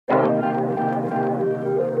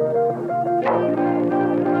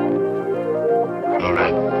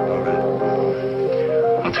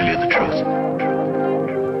I'll tell you the truth.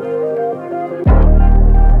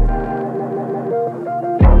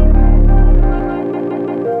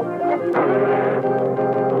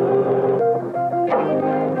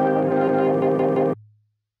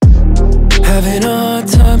 Having a hard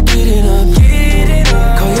time getting up.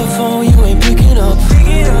 Call your phone, you ain't picking up.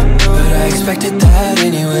 But I expected that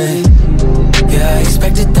anyway. Yeah, I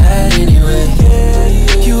expected that anyway.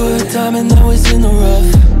 You were a diamond that was in the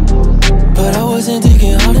rough, but I wasn't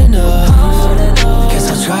digging hard enough. Guess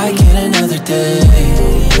I'll try again another day.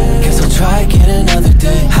 Guess I'll try again another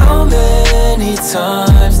day. How many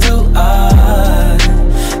times do I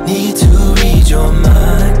need to read your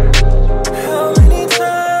mind? How many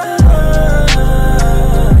times?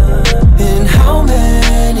 And how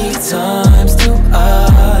many times do I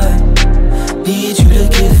need you to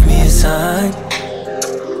give me a sign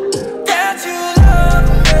that you love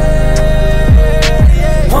me?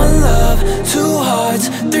 One love, two hearts,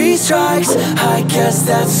 three strikes. I guess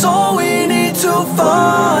that's all we need to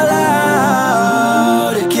fall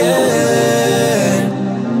out again.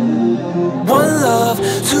 One love,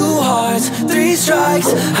 two hearts, three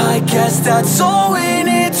strikes. I guess that's all we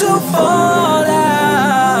need to fall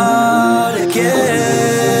out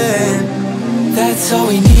again. That's all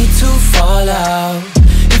we need to fall out.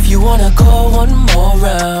 If you wanna go one more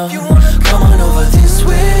round, come on over this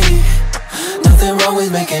way. Nothing wrong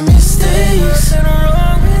with making mistakes.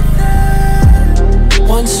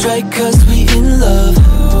 One strike cause we in love.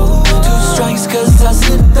 Two strikes cause I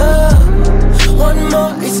slipped up. One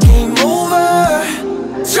more, it's game over.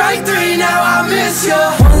 Strike three, now I miss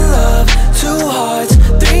ya. One love, two hearts,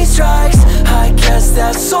 three strikes. I guess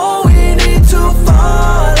that's all we need to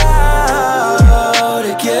fall out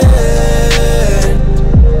again.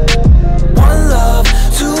 One love,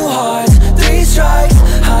 two hearts, three strikes.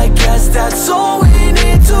 I guess that's all we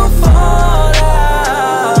need to fall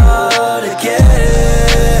out again.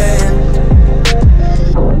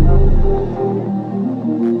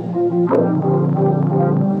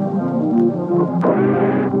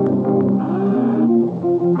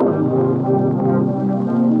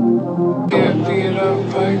 Get beat up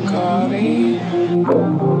by Cardi.